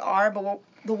way we are, but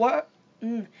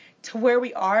to where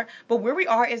we are, but where we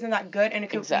are isn't that good, and it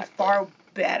could be far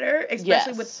better,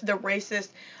 especially with the racist,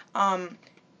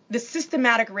 the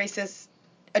systematic racist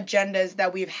agendas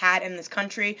that we've had in this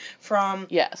country from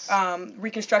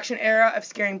Reconstruction era of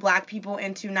scaring black people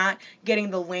into not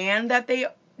getting the land that they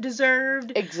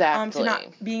deserved. Exactly. To not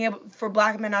being able, for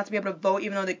black men not to be able to vote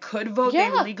even though they could vote.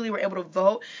 They legally were able to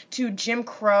vote. To Jim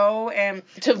Crow and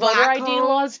to voter ID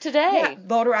laws today. Yeah,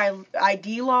 voter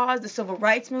ID laws, the civil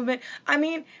rights movement. I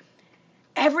mean,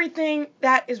 everything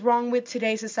that is wrong with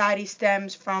today's society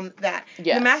stems from that.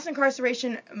 Yes. The mass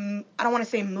incarceration, I don't want to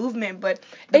say movement, but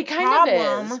the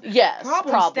problem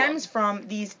stems from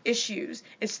these issues.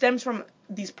 It stems from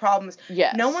these problems.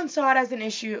 Yes. No one saw it as an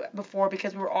issue before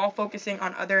because we were all focusing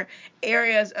on other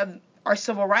areas of our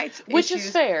civil rights Which issues.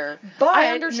 Is fair. But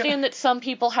I understand that some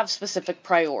people have specific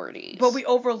priorities. But we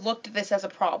overlooked this as a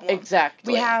problem.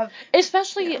 Exactly. We have...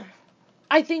 Especially... Yeah.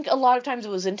 I think a lot of times it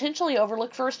was intentionally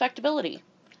overlooked for respectability.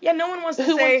 Yeah, no one wants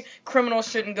to say criminals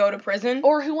shouldn't go to prison.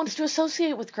 Or who wants to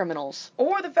associate with criminals.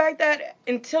 Or the fact that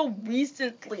until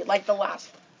recently, like the last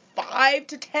 5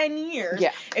 to 10 years,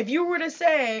 if you were to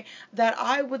say that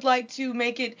I would like to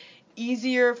make it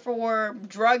easier for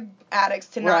drug addicts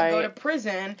to not go to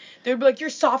prison, they'd be like, you're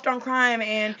soft on crime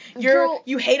and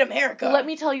you hate America. Let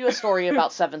me tell you a story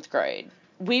about 7th grade.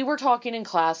 We were talking in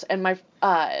class, and my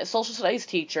social studies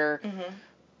teacher,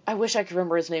 I wish I could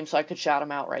remember his name so I could shout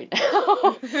him out right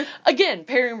now. Again,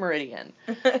 Perry Meridian.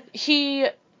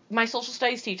 My social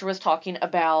studies teacher was talking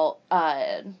about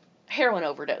heroin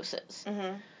overdoses.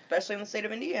 Especially in the state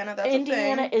of Indiana, that's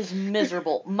Indiana is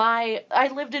miserable.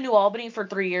 I lived in New Albany for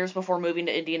 3 years before moving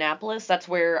to Indianapolis. That's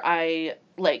where I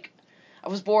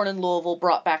was born in Louisville,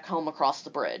 brought back home across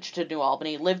the bridge to New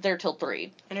Albany, lived there till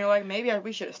 3. And you're like, maybe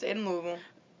we should have stayed in Louisville.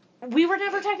 We were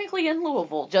never technically in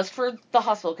Louisville, just for the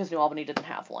hospital, because New Albany didn't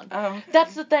have one. Oh. Okay.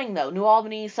 That's the thing, though. New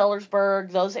Albany,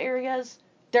 Sellersburg, those areas,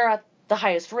 they're at the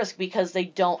highest risk because they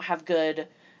don't have good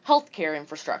healthcare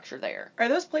infrastructure there. Are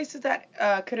those places that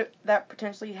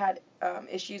potentially had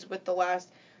issues with the last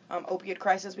opiate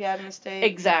crisis we had in the state?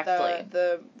 Exactly.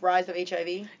 The rise of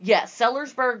HIV? Yes,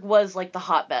 Sellersburg was like the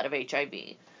hotbed of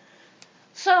HIV.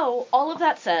 So, all of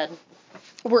that said,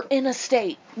 we're in a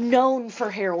state known for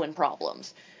heroin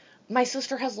problems. My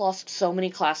sister has lost so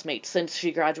many classmates since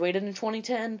she graduated in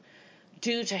 2010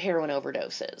 due to heroin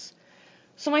overdoses.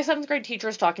 So my 7th grade teacher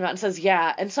is talking about it and says,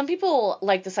 and some people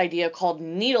like this idea called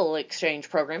needle exchange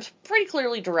programs, pretty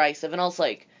clearly derisive. And I was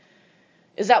like,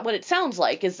 is that what it sounds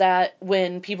like? Is that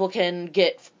when people can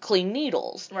get clean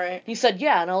needles? Right. He said,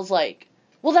 yeah. And I was like,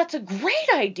 well, that's a great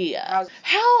idea.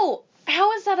 How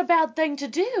is that a bad thing to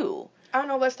do? I don't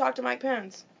know. Let's talk to Mike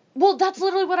Pence. Well, that's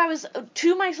literally what I was,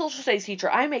 to my social studies teacher,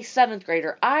 I'm a 7th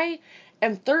grader. I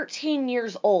am 13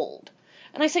 years old.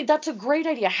 And I say, that's a great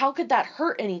idea. How could that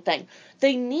hurt anything?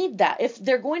 They need that. If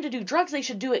they're going to do drugs, they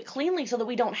should do it cleanly so that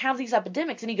we don't have these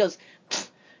epidemics. And he goes,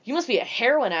 you must be a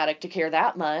heroin addict to care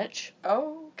that much.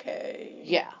 Okay.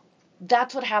 Yeah.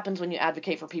 That's what happens when you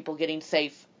advocate for people getting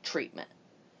safe treatment.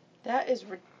 That is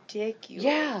ridiculous.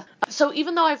 Yeah. So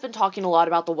even though I've been talking a lot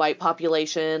about the white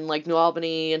population, like New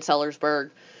Albany and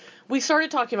Sellersburg, we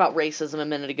started talking about racism a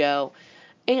minute ago,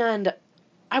 and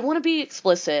I want to be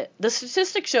explicit. The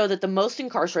statistics show that the most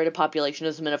incarcerated population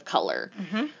is men of color,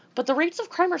 but the rates of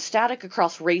crime are static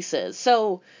across races.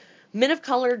 So men of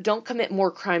color don't commit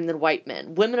more crime than white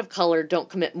men. Women of color don't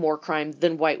commit more crime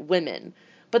than white women,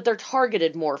 but they're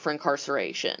targeted more for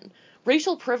incarceration.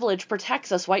 Racial privilege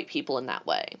protects us white people in that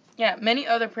way. Yeah, many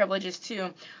other privileges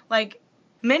too. Like,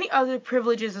 many other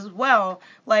privileges as well,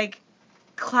 like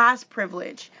class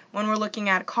privilege, when we're looking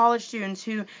at college students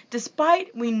who,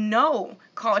 despite we know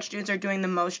college students are doing the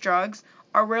most drugs,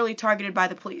 are rarely targeted by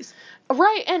the police.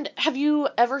 Right, and have you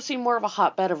ever seen more of a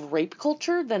hotbed of rape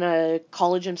culture than a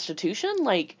college institution?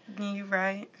 Like, You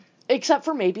right. except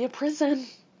for maybe a prison.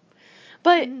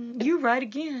 But you right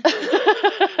again.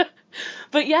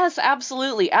 But yes,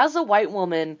 absolutely. As a white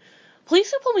woman,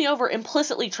 police who pull me over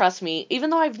implicitly trust me, even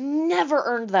though I've never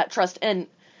earned that trust. And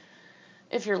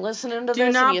if you're listening to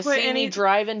this and you see me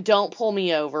driving, don't pull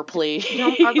me over, please. I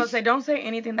was going to say, don't say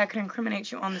anything that could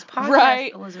incriminate you on this podcast,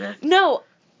 right. Elizabeth. No,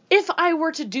 if I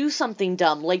were to do something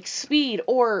dumb, like speed,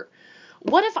 or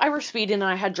what if I were speeding and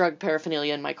I had drug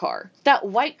paraphernalia in my car? That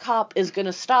white cop is going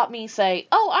to stop me, say,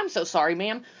 oh, I'm so sorry,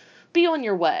 ma'am. Be on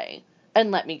your way,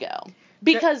 and let me go.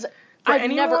 Because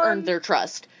I've never earned their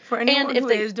trust. For anyone who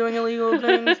is doing illegal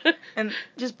things, and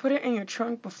just put it in your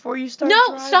trunk before you start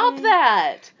driving. No, stop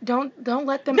that. Don't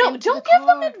let them No, into don't the give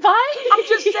car. them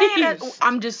advice.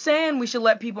 I'm just saying we should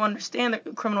let people understand the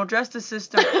criminal justice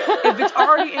system. If it's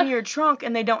already in your trunk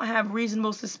and they don't have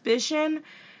reasonable suspicion,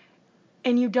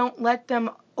 and you don't let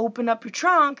them open up your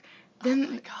trunk,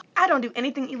 then I don't do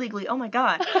anything illegally. Oh my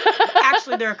God.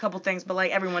 Actually, there are a couple things, but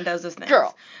like everyone does this thing.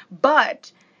 Girl.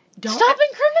 But don't stop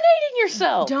incriminating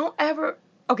yourself. Don't ever.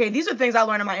 Okay, these are things I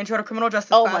learned in my intro to criminal justice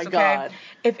class. Oh my God. Okay?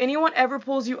 If anyone ever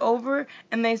pulls you over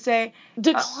and they say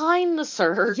decline the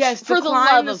search. Yes, for the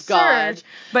love of God.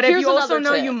 But if you also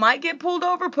know you might get pulled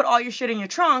over, put all your shit in your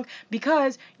trunk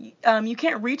because you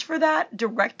can't reach for that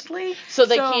directly. So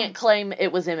they can't claim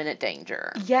it was imminent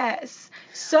danger. Yes.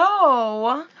 So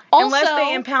also, unless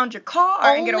they impound your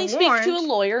car and get a warrant. Only speak to a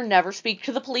lawyer. Never speak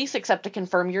to the police except to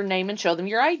confirm your name and show them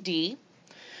your ID.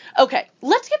 Okay,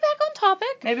 let's get back on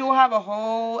topic. Maybe we'll have a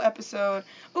whole episode.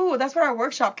 Ooh, that's what our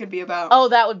workshop could be about. Oh,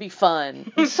 that would be fun.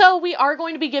 So we are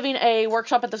going to be giving a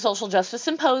workshop at the Social Justice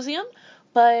Symposium,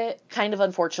 but kind of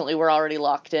unfortunately we're already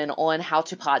locked in on how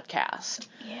to podcast.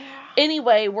 Yeah.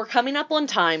 Anyway, we're coming up on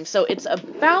time, so it's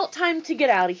about time to get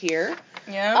out of here.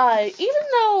 Yeah. Even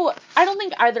though I don't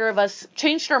think either of us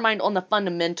changed our mind on the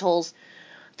fundamentals,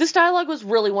 this dialogue was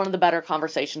really one of the better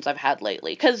conversations I've had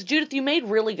lately. Because, Judith, you made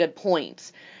really good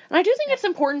points. And I do think it's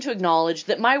important to acknowledge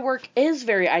that my work is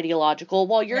very ideological,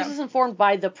 while yours is informed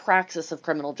by the praxis of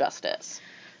criminal justice.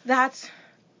 That's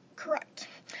correct.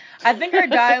 I think our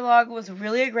dialogue was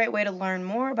really a great way to learn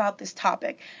more about this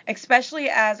topic, especially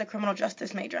as a criminal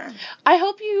justice major. I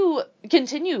hope you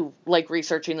continue,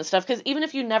 researching this stuff, because even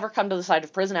if you never come to the side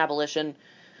of prison abolition,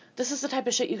 this is the type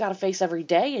of shit you gotta face every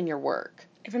day in your work.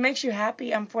 If it makes you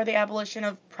happy, I'm for the abolition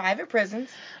of private prisons.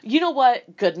 You know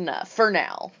what? Good enough for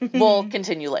now. We'll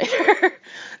continue later.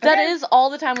 That is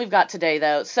all the time we've got today,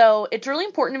 though. So it's really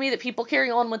important to me that people carry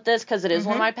on with this because it is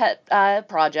one of my pet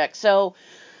projects. So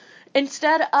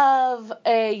instead of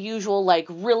a usual,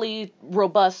 really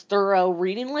robust, thorough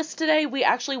reading list today, we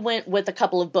actually went with a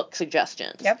couple of book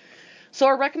suggestions. Yep. So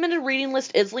our recommended reading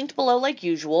list is linked below like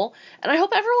usual, and I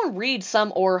hope everyone reads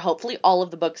some or hopefully all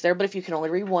of the books there, but if you can only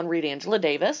read one, read Angela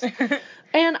Davis.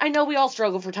 And I know we all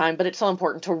struggle for time, but it's so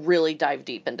important to really dive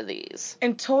deep into these.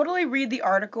 And totally read the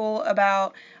article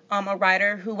about a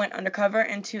writer who went undercover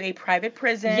into a private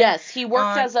prison. Yes, he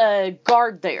worked as a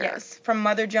guard there. Yes, from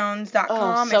motherjones.com.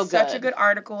 Oh, so it's such a good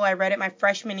article. I read it my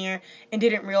freshman year and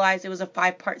didn't realize it was a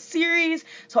 5-part series,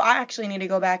 so I actually need to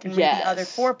go back and read the other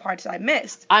 4 parts I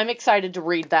missed. I'm excited to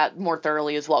read that more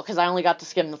thoroughly as well, because I only got to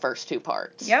skim the first 2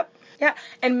 parts. Yep. Yeah,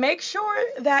 and make sure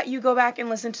that you go back and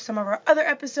listen to some of our other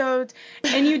episodes,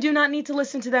 and you do not need to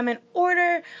listen to them in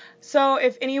order. So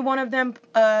if any one of them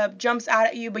jumps out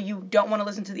at you, but you don't want to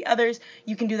listen to the others,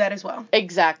 you can do that as well.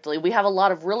 Exactly. We have a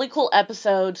lot of really cool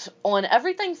episodes on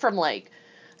everything from,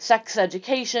 sex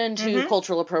education to Mhm.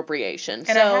 cultural appropriation.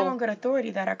 And I have on good authority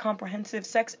that our comprehensive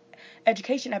sex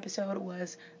education episode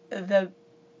was the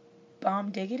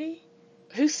bomb diggity.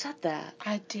 Who said that?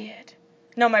 I did.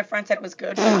 No, my friend said it was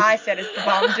good, but I said it's the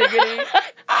bomb diggity.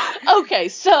 Okay,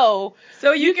 so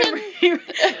you can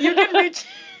reach.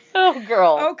 Oh,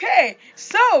 girl. Okay,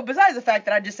 so besides the fact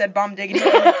that I just said bomb diggity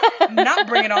and not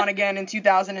bring it on again in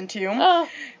 2002, well,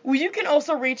 you can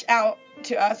also reach out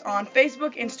to us on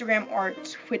Facebook, Instagram, or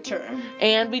Twitter.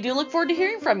 And we do look forward to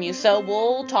hearing from you, so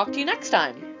we'll talk to you next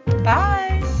time.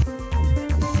 Bye.